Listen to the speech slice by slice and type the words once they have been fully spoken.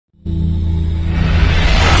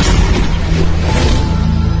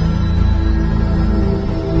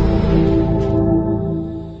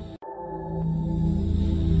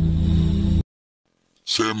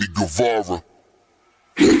Guevara.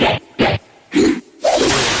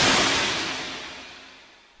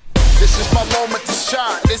 This is my moment to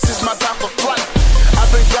shine, this is my time for flight. I've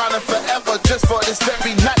been grinding forever just for this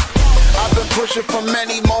very night. I've been pushing for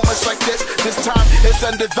many moments like this. This time it's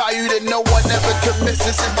undervalued and no one ever could miss.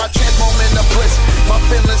 This is my chance, moment of bliss. My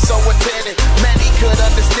feelings so attentive, many could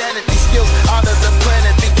understand it. These skills out of the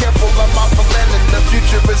planet, be careful of my landing. The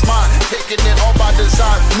future is mine, taking it all by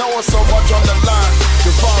design. Knowing so much on the line.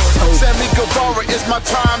 Guevara, Sammy Guevara, it's my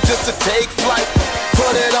time just to take flight.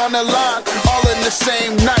 Put it on the line, all in the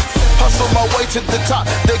same night. Hustle my way to the top,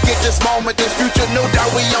 to get this moment, this future, no doubt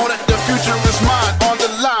we own it. The future is mine, on the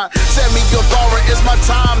line. Sammy Guevara, it's my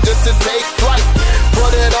time just to take flight.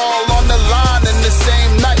 Put it all on the line in the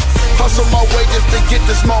same night. Hustle my way just to get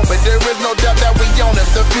this moment. There is no doubt that we own it.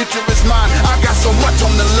 The future is mine. I got so much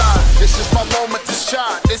on the line. This is my moment to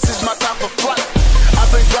shine. This is my time for flight. I've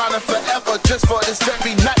been grinding forever just for this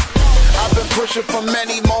very night. I've been pushing for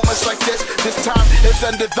many moments like this. This time it's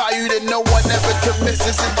undervalued and no one ever could miss.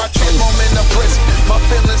 This is my chance, moment of bliss. My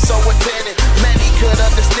feelings so attentive, many could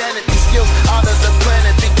understand it. These skills out of the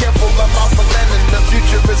planet, be careful of my landing. The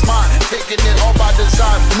future is mine, taking it all by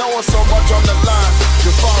design. Knowing so much on the line.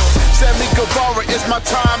 Guevara, Sammy Guevara, it's my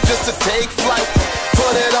time just to take flight.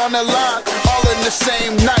 Put it on the line, all in the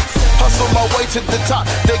same night. Hustle my way to the top,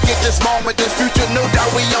 to get this moment, this future, no doubt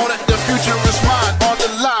we own it. The future is mine, on the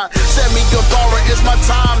line. Sammy Guevara, it's my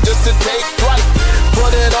time just to take flight. Put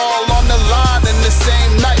it all on the line in the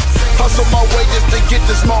same night. Hustle my way just to get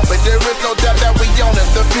this moment. There is no doubt that we own it.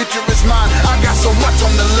 The future is mine. I got so much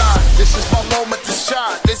on the line. This is my moment to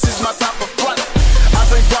shine. This is my time for flight. I've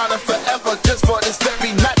been grinding forever just for this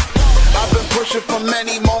very night. I've been pushing for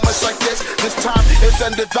many moments like this. This time it's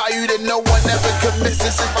undervalued and no one ever could miss.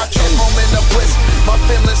 This is my chance, moment of bliss. My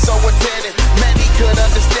feelings so attentive, many could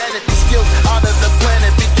understand it. These skills out of the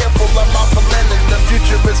planet, be careful of my landing. The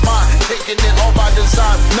future is mine, taking it all by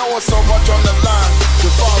design. Knowing so much on the line.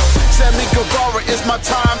 Guevara, Sammy Guevara, it's my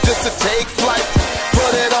time just to take flight.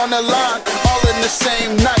 Put it on the line, all in the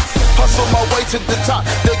same night. Hustle my way to the top,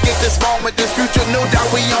 to get this moment, this future, no doubt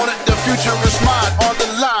we own it. The future is mine, on the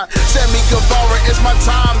line. Sammy Guevara, it's my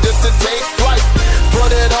time just to take flight. Put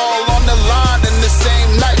it all on the line in the same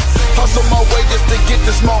night. Hustle my way just to get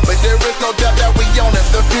this moment. There is no doubt that we own it.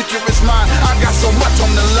 The future is mine. I got so much on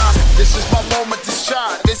the line. This is my moment to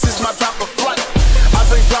shine. This is my time for flight. I've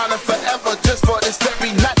been grinding forever just for this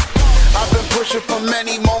very night. I've been pushing for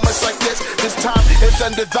many moments like this. This time it's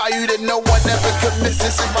undervalued and no one ever could miss.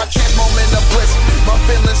 This is my chance, moment of bliss. My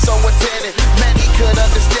feelings so attentive, many could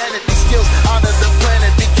understand it. These skills out of the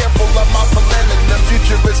planet, be careful of my landing. The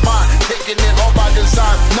future is mine, taking it all by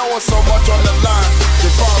design. Knowing so much on the line.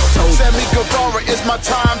 Guevara, Sammy Guevara, it's my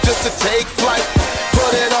time just to take flight.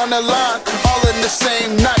 Put it on the line, all in the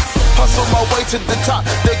same night. Hustle my way to the top,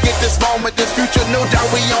 to get this moment, this future, no doubt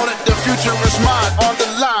we own it. The future is mine, on the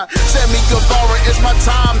line. Sammy Guevara, it's my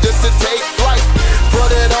time just to take flight. Put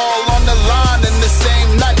it all on the line in the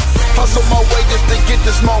same night. Hustle my way just to get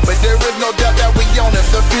this moment. There is no doubt that we own it.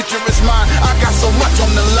 The future is mine. I got so much on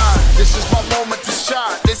the line. This is my moment to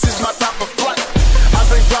shine. This is my time for flight. I've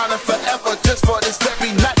been grinding forever just for this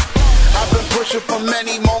very night. I've been pushing for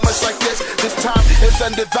many moments like this. This time it's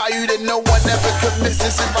undervalued and no one ever could miss.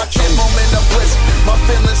 This is my chance, moment of bliss. My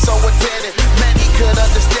feelings so attentive, many could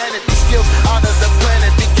understand it. These skills out of the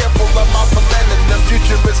planet, be careful of my landing. The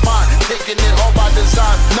future is mine, taking it all by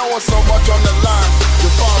design. Knowing so much on the line.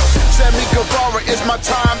 Guevara, Sammy Guevara, it's my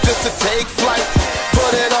time just to take flight.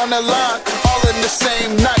 Put it on the line, all in the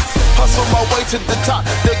same night. Hustle my way to the top,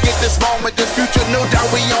 to get this moment, this future, no doubt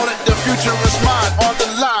we own it. The future is mine, on the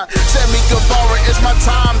line. Sammy Guevara, it's my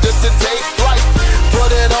time just to take flight. Put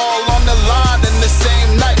it all on the line in the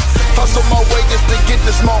same night. Hustle my way just to get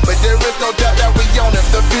this moment. There is no doubt that we own it.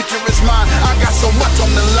 The future is mine. I got so much on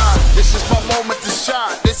the line. This is my moment to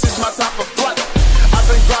shine. This is my time for flight. I've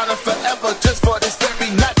been grinding forever just for this very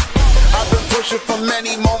night. I've been pushing for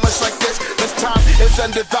many moments like this. This time it's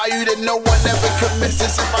undervalued and no one ever could miss.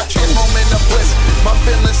 This is my chance, moment of bliss. My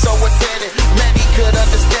feelings so attentive, many could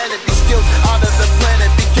understand it. These skills out of the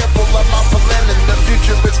planet, be careful of my landing. The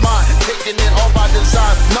future is mine, taking it all by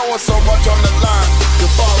design. Knowing so much on the line.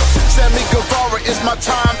 Guevara, Sammy Guevara, it's my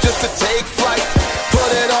time just to take flight.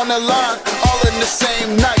 Put it on the line, all in the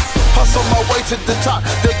same night. Hustle my way to the top,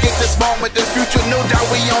 to get this moment, this future, no doubt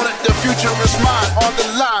we own it. The future is mine, on the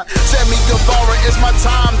line. Sammy Guevara, it's my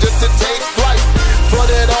time just to take flight. Put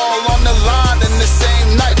it all on the line in the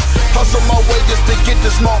same night. Hustle my way just to get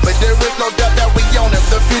this moment. There is no doubt that we own it.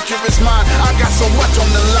 The future is mine. I got so much on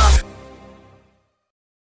the line.